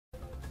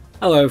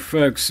Hello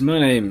folks, my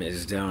name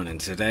is Don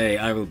and today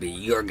I will be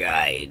your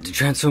guide to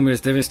Transformers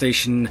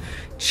Devastation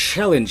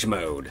Challenge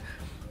Mode.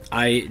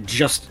 I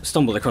just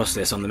stumbled across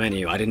this on the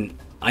menu. I don't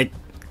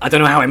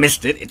know how I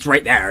missed it. It's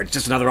right there. It's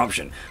just another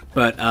option.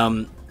 But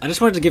I just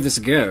wanted to give this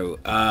a go.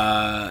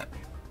 I've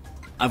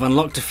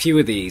unlocked a few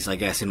of these, I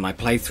guess, in my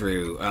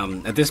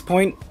playthrough. At this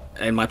point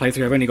in my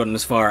playthrough, I've only gotten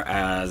as far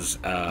as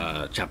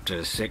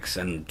Chapter 6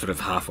 and sort of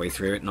halfway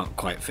through it, not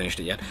quite finished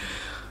it yet.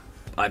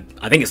 I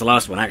think it's the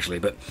last one, actually,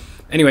 but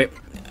anyway,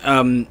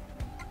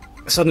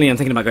 suddenly I'm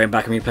thinking about going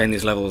back and replaying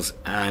these levels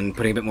and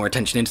putting a bit more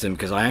attention into them,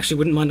 because I actually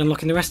wouldn't mind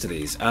unlocking the rest of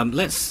these.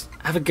 Let's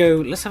have a go,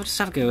 let's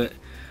have a go at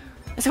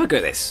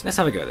this.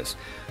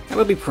 That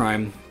will be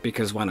Prime,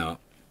 because why not?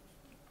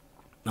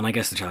 And I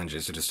guess the challenge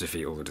is to just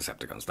defeat all the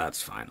Decepticons.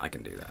 That's fine, I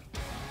can do that.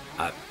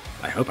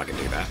 I hope I can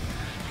do that.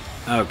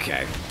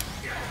 Okay.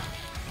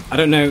 I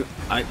don't know,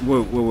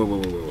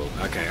 whoa.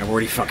 Okay, I've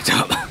already fucked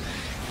up.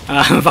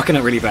 I'm fucking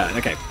up really bad.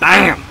 Okay,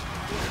 BAM!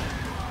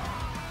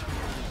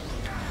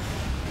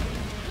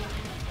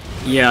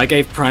 Yeah, I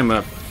gave Prime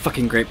a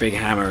fucking great big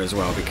hammer as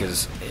well,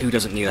 because who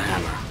doesn't need a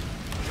hammer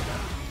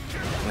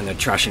when they're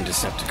trashing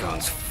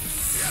Decepticons?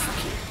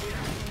 Fuck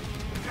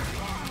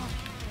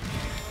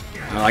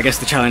you. Well, I guess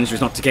the challenge was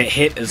not to get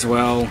hit as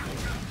well.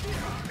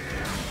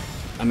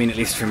 I mean, at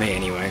least for me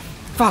anyway.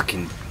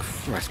 Fucking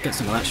Christ, get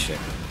some of that shit.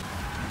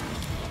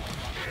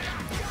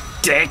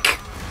 Dick!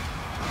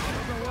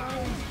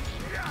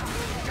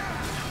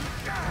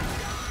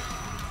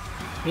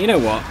 You know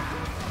what?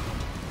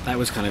 That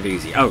was kind of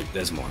easy. Oh,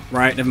 there's more.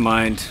 Right, never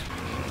mind.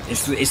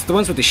 It's the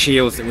ones with the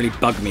shields that really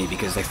bug me,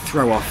 because they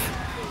throw off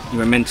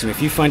your momentum.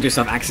 If you find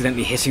yourself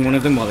accidentally hitting one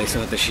of them while they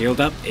still have the shield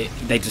up,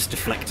 they just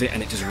deflect it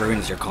and it just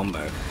ruins your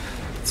combo.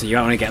 So you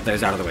want to get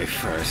those out of the way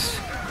first.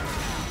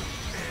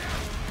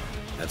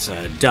 That's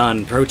a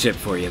done pro tip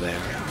for you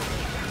there.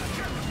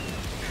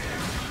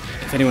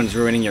 If anyone's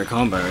ruining your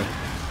combo,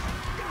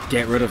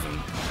 get rid of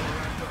them.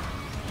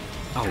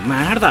 Oh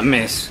man, how did that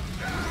miss?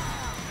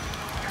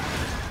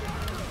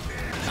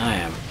 I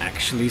am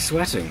actually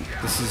sweating.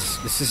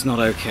 This is not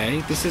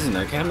okay. This isn't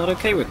okay. I'm not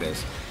okay with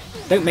this.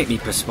 Don't make me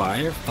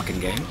perspire,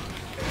 fucking game.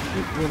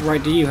 What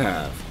right do you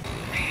have?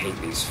 I hate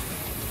these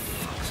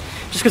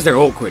fucks. Just because they're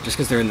awkward, just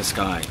because they're in the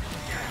sky.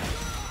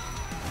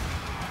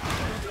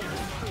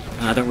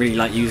 And I don't really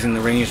like using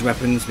the ranged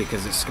weapons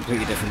because it's a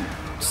completely different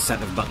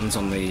set of buttons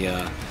on the...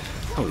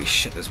 Holy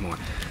shit, there's more.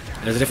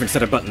 There's a different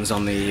set of buttons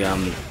on the...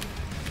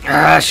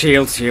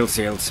 shields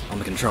on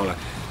the controller.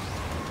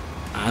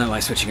 I don't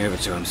like switching over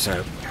to them,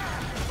 so...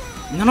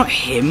 No, not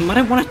him. I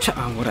don't want to...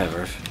 Oh,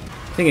 whatever.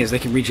 Thing is, they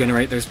can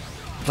regenerate those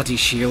bloody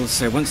shields,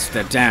 so once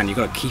they're down, you've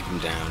got to keep them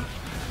down.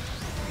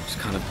 It's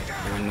kind of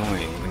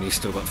annoying when you've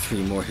still got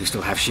three more who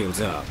still have shields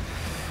up.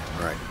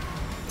 Right.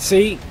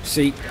 See?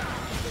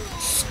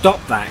 Stop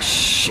that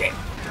shit.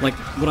 Like,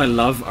 what I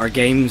love are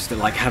games that,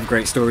 like, have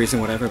great stories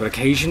and whatever, but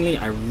occasionally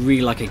I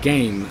really like a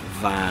game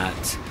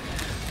that...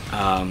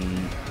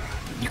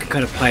 you can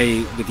kind of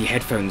play with your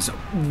headphones.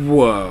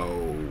 Whoa,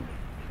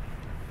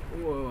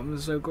 I'm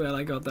so glad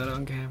I got that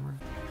on camera.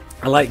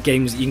 I like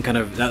games that you can kind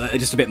of are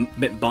just a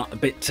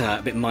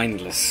bit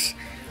mindless.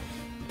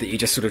 That you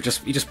just sort of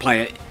just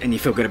play it and you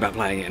feel good about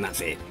playing it, and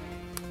that's it.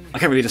 I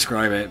can't really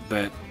describe it,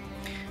 but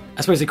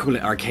I suppose they call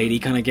it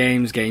arcadey kind of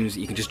games that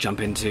you can just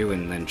jump into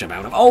and then jump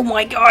out of. Oh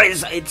my god,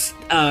 it's it's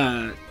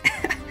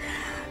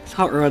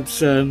Hot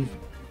Rod's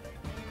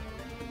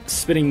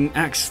spinning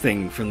axe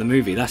thing from the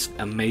movie. That's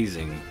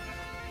amazing.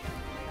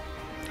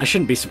 I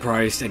shouldn't be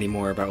surprised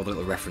anymore about all the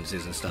little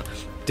references and stuff.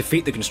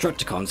 Defeat the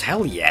Constructicons?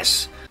 Hell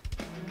yes!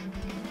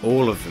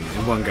 All of them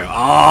in one go.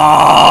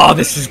 Oh,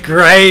 this is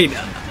great!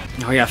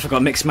 Oh yeah, I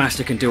forgot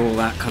Mixmaster can do all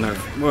that kind of...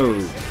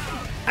 Whoa.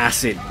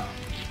 Acid.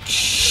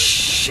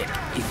 Shit.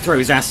 He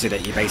throws acid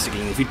at you,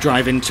 basically, and if you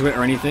drive into it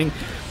or anything,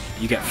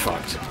 you get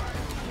fucked.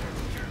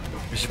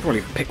 I should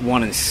probably pick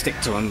one and stick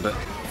to him, but...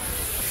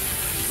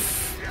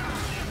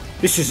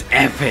 This is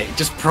epic.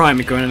 Just Prime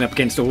going up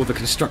against all the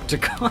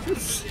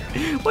Constructicons.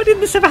 Why didn't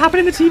this ever happen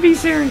in the TV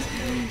series?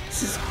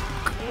 This is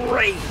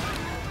great.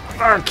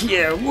 Fuck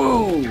yeah.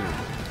 Whoa.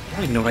 I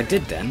don't even know what I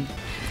did then.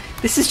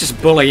 This is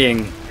just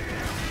bullying.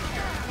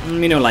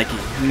 Me no likey.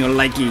 Me no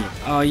likey.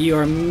 Oh, you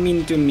are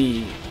mean to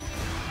me.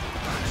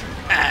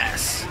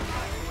 Ass.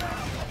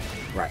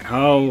 Right.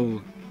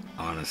 Hold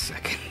on a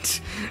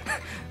second.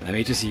 Let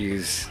me just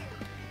use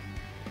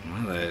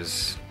one of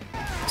those.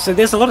 So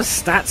there's a lot of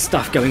stat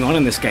stuff going on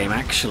in this game,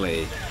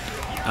 actually.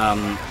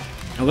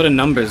 A lot of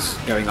numbers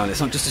going on. It's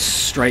not just a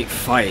straight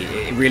fight.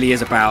 It really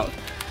is about...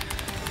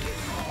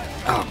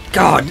 Oh,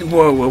 God!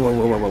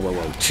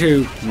 Whoa.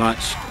 Too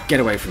much. Get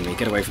away from me.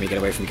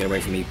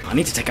 I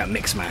need to take out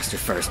Mixmaster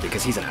first,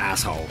 because he's an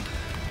asshole.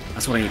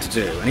 That's what I need to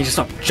do. I need to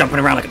stop jumping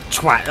around like a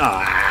twat.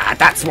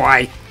 That's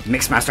why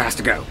Mixmaster has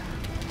to go.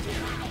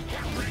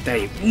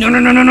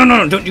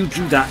 No. Don't you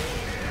do that.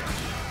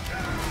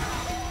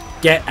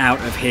 Get out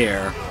of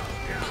here,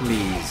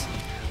 please.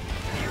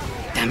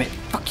 Damn it.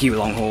 Fuck you,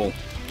 long haul.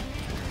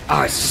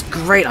 Oh, it's just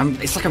great.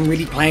 It's like I'm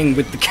really playing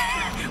with the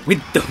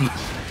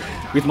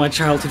with my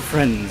childhood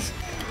friends.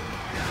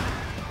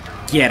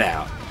 Get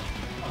out.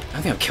 I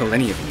don't think I've killed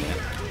any of them yet.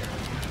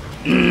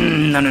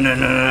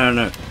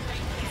 No.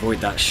 Avoid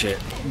that shit.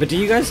 But do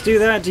you guys do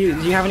that? Do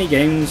you have any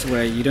games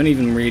where you don't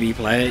even really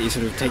play it? You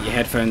sort of take your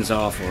headphones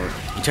off, or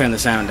you turn the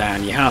sound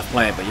down, you half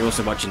play it, but you're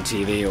also watching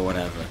TV or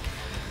whatever.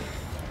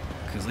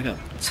 Because I got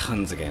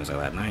tons of games like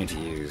that, and I need to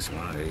use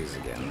one of these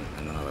again,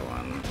 and another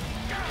one.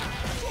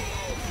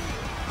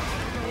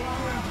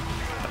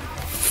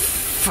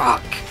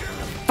 Fuck! Where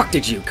the fuck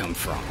did you come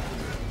from?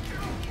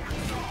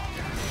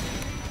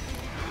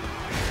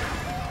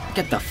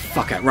 Get the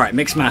fuck out. Right,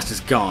 Mixmaster's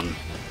gone.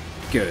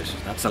 Good.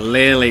 That's a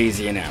little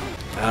easier now.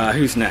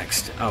 Who's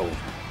next? Oh,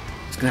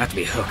 it's gonna have to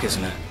be Hook,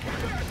 isn't it?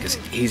 Because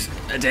he's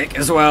a dick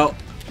as well.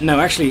 No,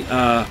 actually,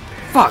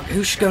 fuck,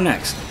 who should go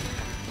next?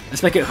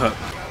 Let's make it Hook,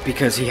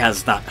 because he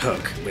has that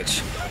hook,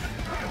 which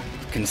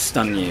can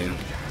stun you.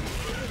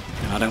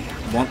 And I don't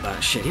want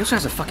that shit. He also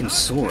has a fucking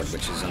sword,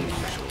 which is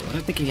unusual. I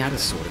don't think he had a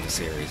sword in the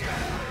series.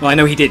 Well, I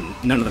know he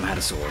didn't. None of them had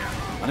a sword.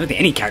 I don't think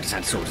any characters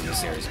had swords in the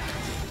series.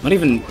 Not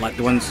even, like,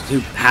 the ones who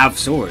have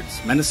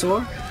swords.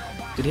 Menasor?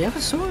 Did he have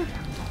a sword?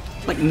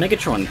 Like,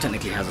 Megatron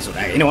technically has a sword.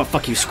 Hey, you know what?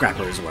 Fuck you,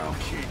 Scrappler, as well.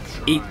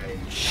 Eat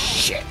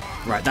shit.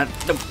 Right,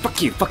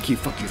 fuck you.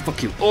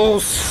 Oh,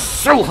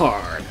 so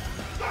hard!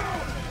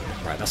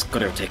 Right, that's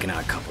gotta have taken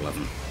out a couple of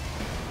them.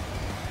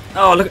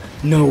 Oh, look.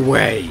 No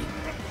way.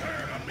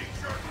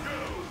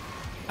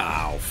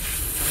 Oh,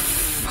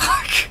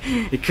 fuck.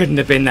 It couldn't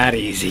have been that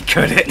easy,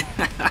 could it?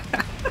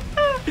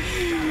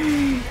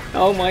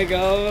 Oh my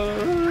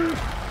god.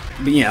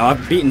 But, you know,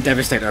 I've beaten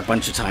Devastator a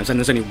bunch of times, and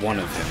there's only one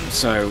of him,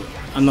 so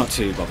I'm not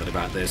too bothered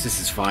about this. This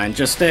is fine.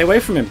 Just stay away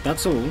from him,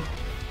 that's all.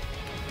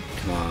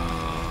 Come on.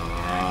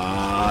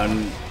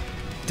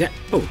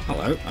 Oh,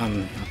 hello.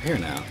 I'm up here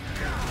now.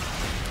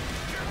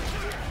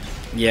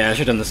 Yeah, I should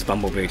have done this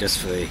Bumblebee just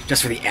for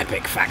the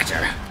epic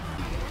factor.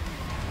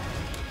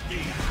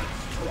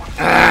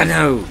 Ah,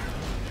 no!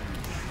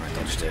 Right,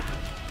 dodged it.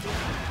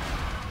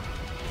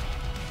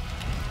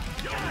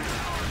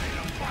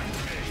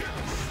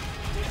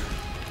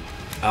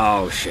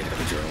 Oh shit,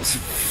 epidurals.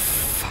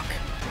 Fuck.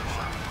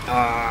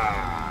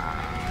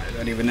 I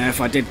don't even know if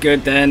I did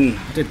good then.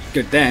 I did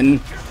good then.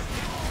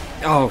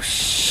 Oh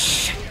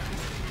shit.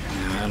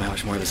 I don't know how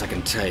much more of this I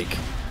can take.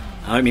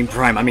 I don't mean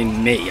Prime, I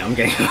mean me. I'm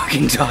getting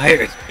fucking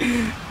tired.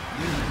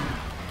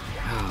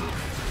 Oh.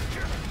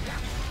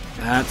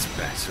 That's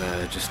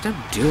better. Just don't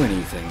do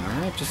anything,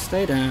 alright? Just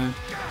stay down.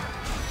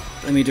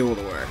 Let me do all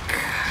the work.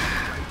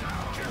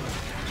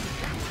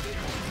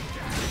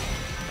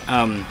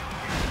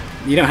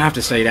 You don't have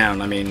to stay down,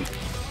 I mean,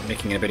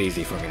 making it a bit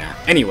easy for me now.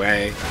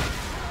 Anyway.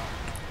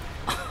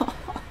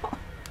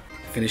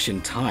 Finish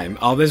in time.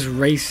 Oh, there's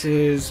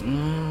races.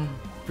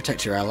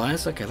 Protect your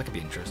allies. Okay, that could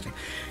be interesting.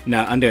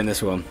 No, I'm doing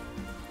this one.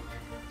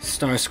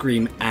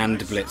 Starscream and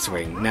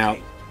Blitzwing. Now,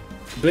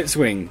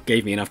 Blitzwing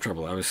gave me enough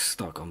trouble. I was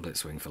stuck on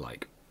Blitzwing for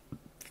like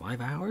 5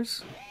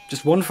 hours?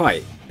 Just one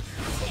fight.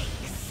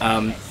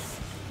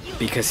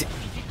 Because...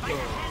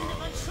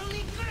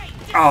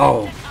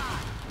 Oh!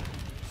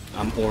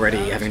 I'm already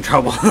having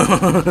trouble.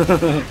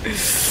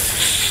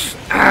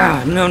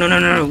 Ah,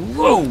 no.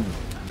 Whoa!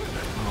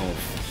 Oh,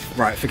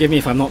 right, forgive me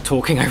if I'm not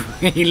talking. I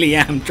really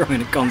am trying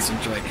to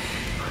concentrate.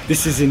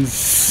 This is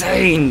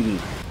insane.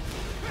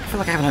 I feel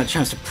like I haven't had a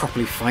chance to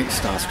properly fight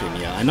Starscream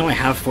yet. I know I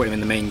have fought him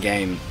in the main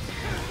game.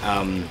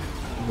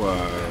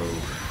 Whoa.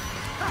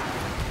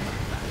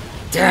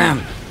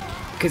 Damn!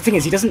 Because the thing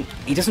is, he doesn't...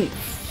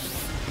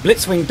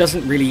 Blitzwing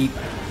doesn't really...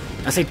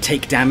 I say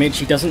take damage,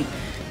 he doesn't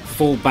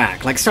fall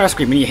back. Like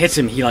Starscream, when you hit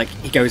him, he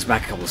goes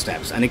back a couple of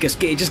steps, and it just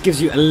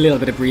gives you a little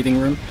bit of breathing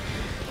room.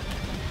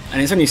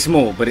 And it's only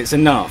small, but it's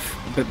enough.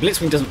 But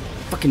Blitzwing doesn't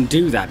fucking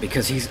do that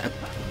because he's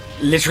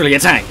literally a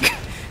tank.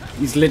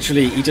 He's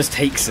literally, he just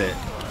takes it.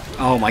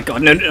 Oh my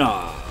god, no.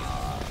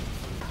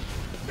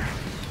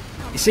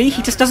 You see,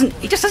 he just doesn't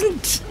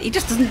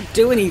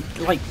do any,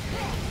 like,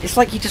 it's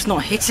like you're just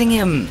not hitting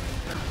him.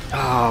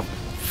 Oh,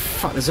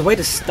 fuck, there's a way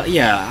to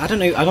yeah, I don't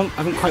know, I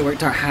haven't quite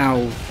worked out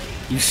how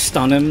you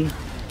stun him.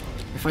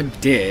 If I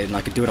did, and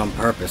I could do it on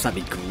purpose,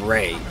 that'd be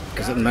great.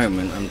 Because at the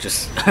moment, I'm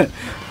just,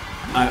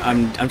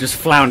 I'm just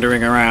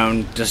floundering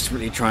around, just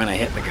really trying to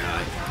hit the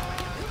guy.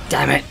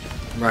 Damn it!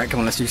 Right, come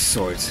on, let's do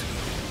swords.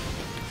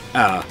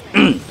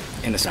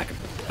 In a second.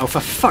 Oh,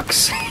 for fuck's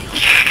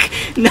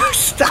sake! No,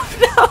 stop!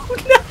 No!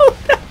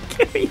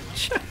 Give me a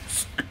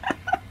chance!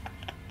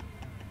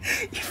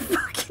 You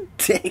fucking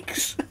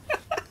dicks!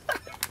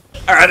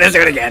 Alright, let's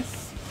do it again!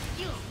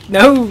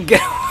 No!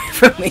 Get away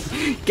from me!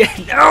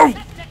 No!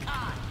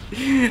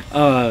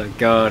 Oh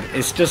god,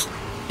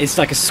 it's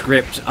like a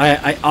script.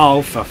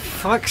 Oh, for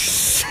fuck's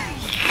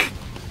sake!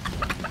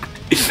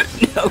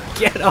 No,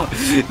 get off!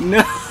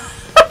 No!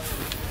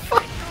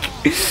 Fuck!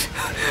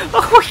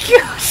 Oh my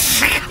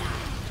gosh!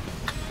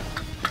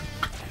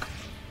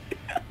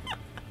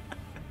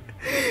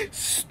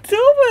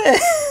 Stop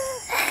it!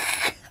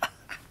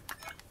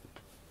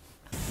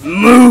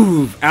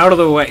 Move out of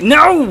the way!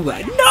 No!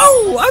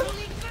 No! I'm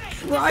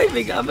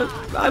driving. I'm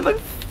a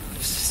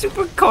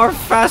supercar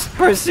fast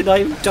person,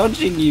 I'm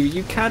dodging you.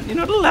 You're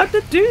not allowed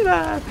to do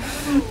that.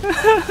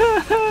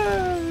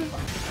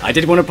 I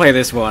did want to play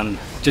this one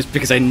just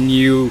because I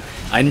knew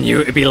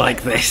it'd be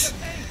like this.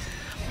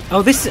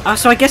 Oh, this.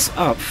 So I guess.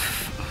 Oh,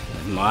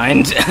 never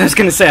mind. I was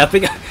gonna say I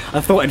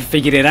thought I'd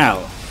figured it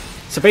out.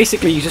 So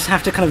basically, you just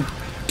have to kind of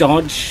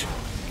dodge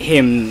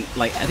him.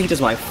 Like I think he does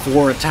like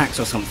 4 attacks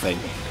or something.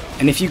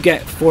 And if you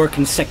get 4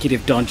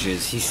 consecutive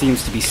dodges, he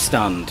seems to be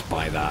stunned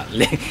by that.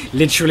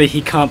 Literally, he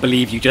can't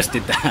believe you just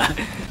did that.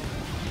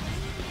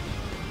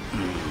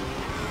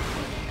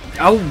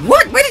 Oh,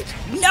 what?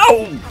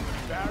 No!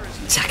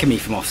 Attacking me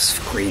from off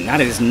screen.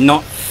 That is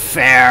not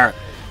fair.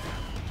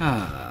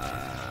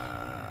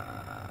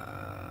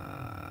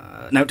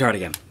 No, try it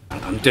again.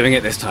 I'm doing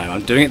it this time.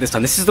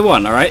 This is the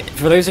one, alright?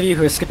 For those of you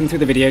who are skipping through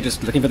the video,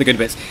 just looking for the good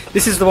bits,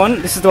 this is the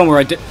one. This is the one where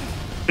I do.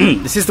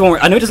 This is the one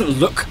where I know it doesn't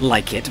look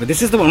like it, but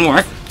this is the one where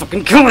I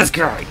fucking kill this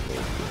guy.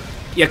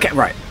 Yeah, okay,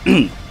 right.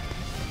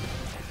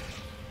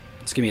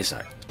 Just give me a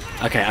sec.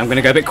 Okay, I'm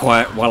gonna go a bit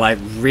quiet while I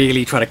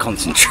really try to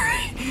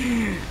concentrate.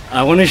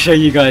 I want to show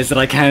you guys that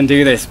I can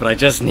do this, but I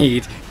just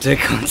need to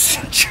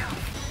concentrate.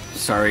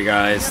 Sorry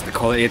guys, the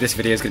quality of this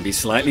video is gonna be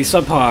slightly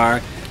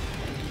subpar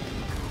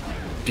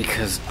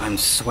because I'm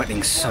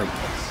sweating so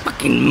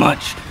fucking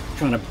much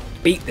trying to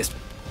beat this.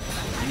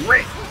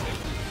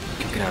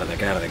 Get out of there,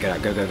 get out of there,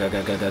 go, go, go,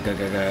 go, go, go, go,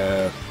 go,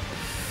 go.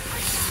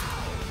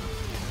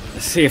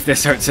 Let's see if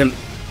this hurts him.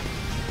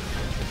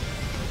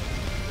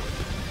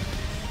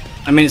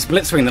 I mean, it's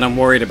Blitzwing that I'm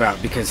worried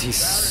about because he's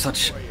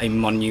such a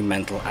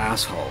monumental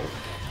asshole.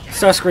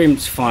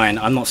 Starscream's fine,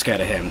 I'm not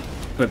scared of him.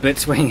 But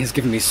Blitzwing has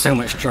given me so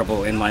much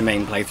trouble in my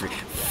main playthrough.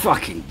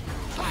 Fucking...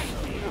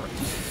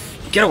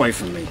 Get away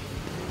from me.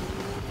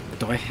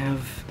 Do I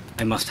have...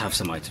 I must have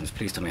some items.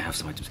 Please tell me I have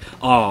some items.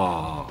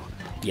 Oh,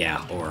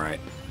 yeah, alright.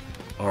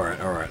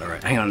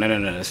 Alright. Hang on, no.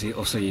 Let's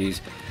also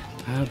use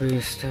a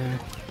booster.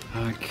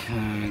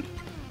 Okay.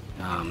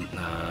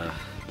 Oh,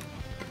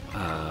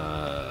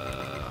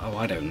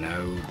 I don't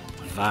know.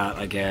 That,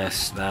 I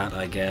guess.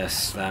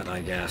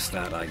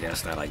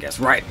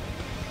 Right!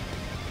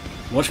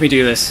 Watch me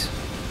do this.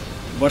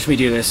 Watch me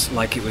do this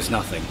like it was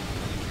nothing.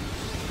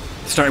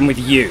 Starting with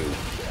you.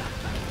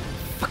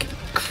 Fucking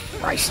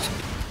Christ.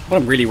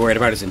 What I'm really worried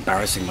about is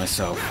embarrassing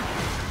myself.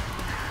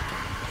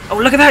 Oh,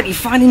 look at that! You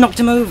finally knocked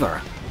him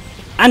over!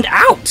 And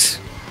out!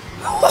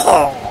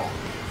 Oh.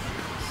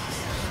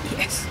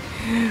 Yes.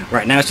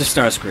 Right, now it's just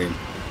Starscream.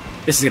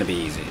 This is gonna be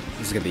easy.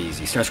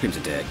 Starscream's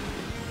a dick.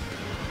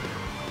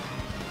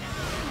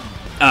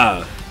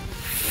 Oh.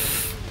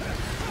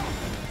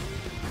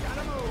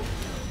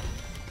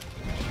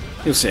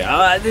 You'll see.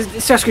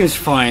 Starscream's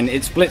fine.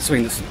 It's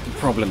Blitzwing that's the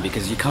problem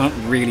because you can't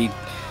really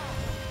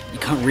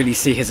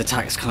see his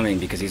attacks coming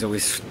because he's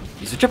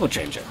a triple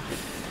changer.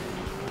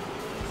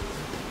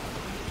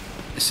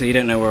 So you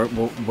don't know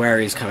where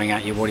he's coming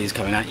at you, what he's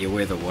coming at you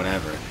with, or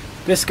whatever.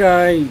 This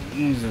guy,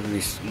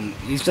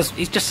 he's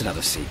just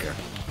another seeker.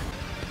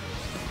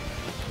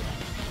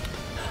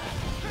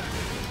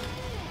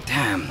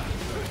 Damn,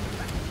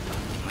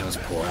 that was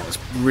poor. That was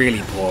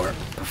really poor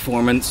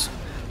performance.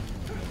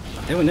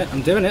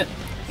 I'm doing it.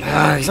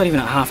 He's not even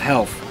at half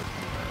health.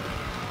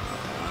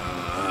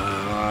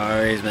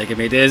 He's making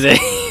me dizzy.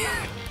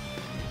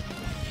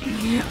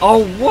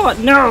 Oh what?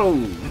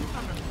 No!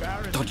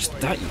 Dodge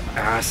that, you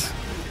ass.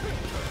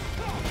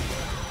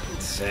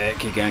 Sick,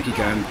 keep going.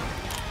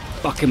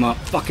 Fuck him up.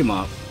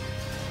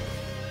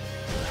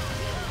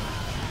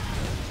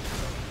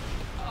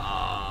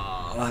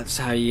 Oh, that's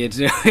how you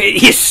do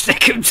it. You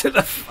stick him to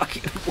the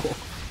fucking wall.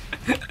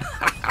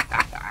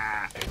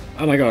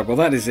 Oh my god, well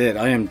that is it.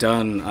 I am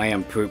done. I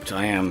am pooped.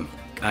 I am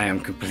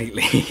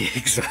completely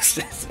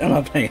exhausted. I'm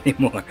not playing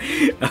anymore.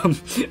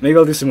 Maybe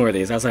I'll do some more of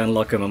these. As I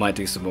unlock them, I might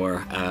do some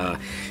more.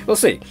 We'll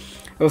see.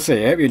 I hope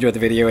you enjoyed the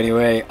video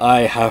anyway.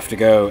 I have to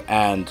go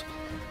and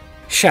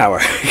shower.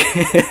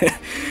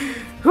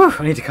 Whew,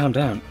 I need to calm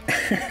down.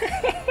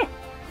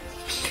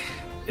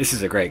 This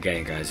is a great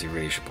game, guys. You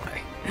really should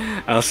play.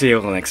 I'll see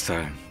you all next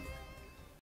time.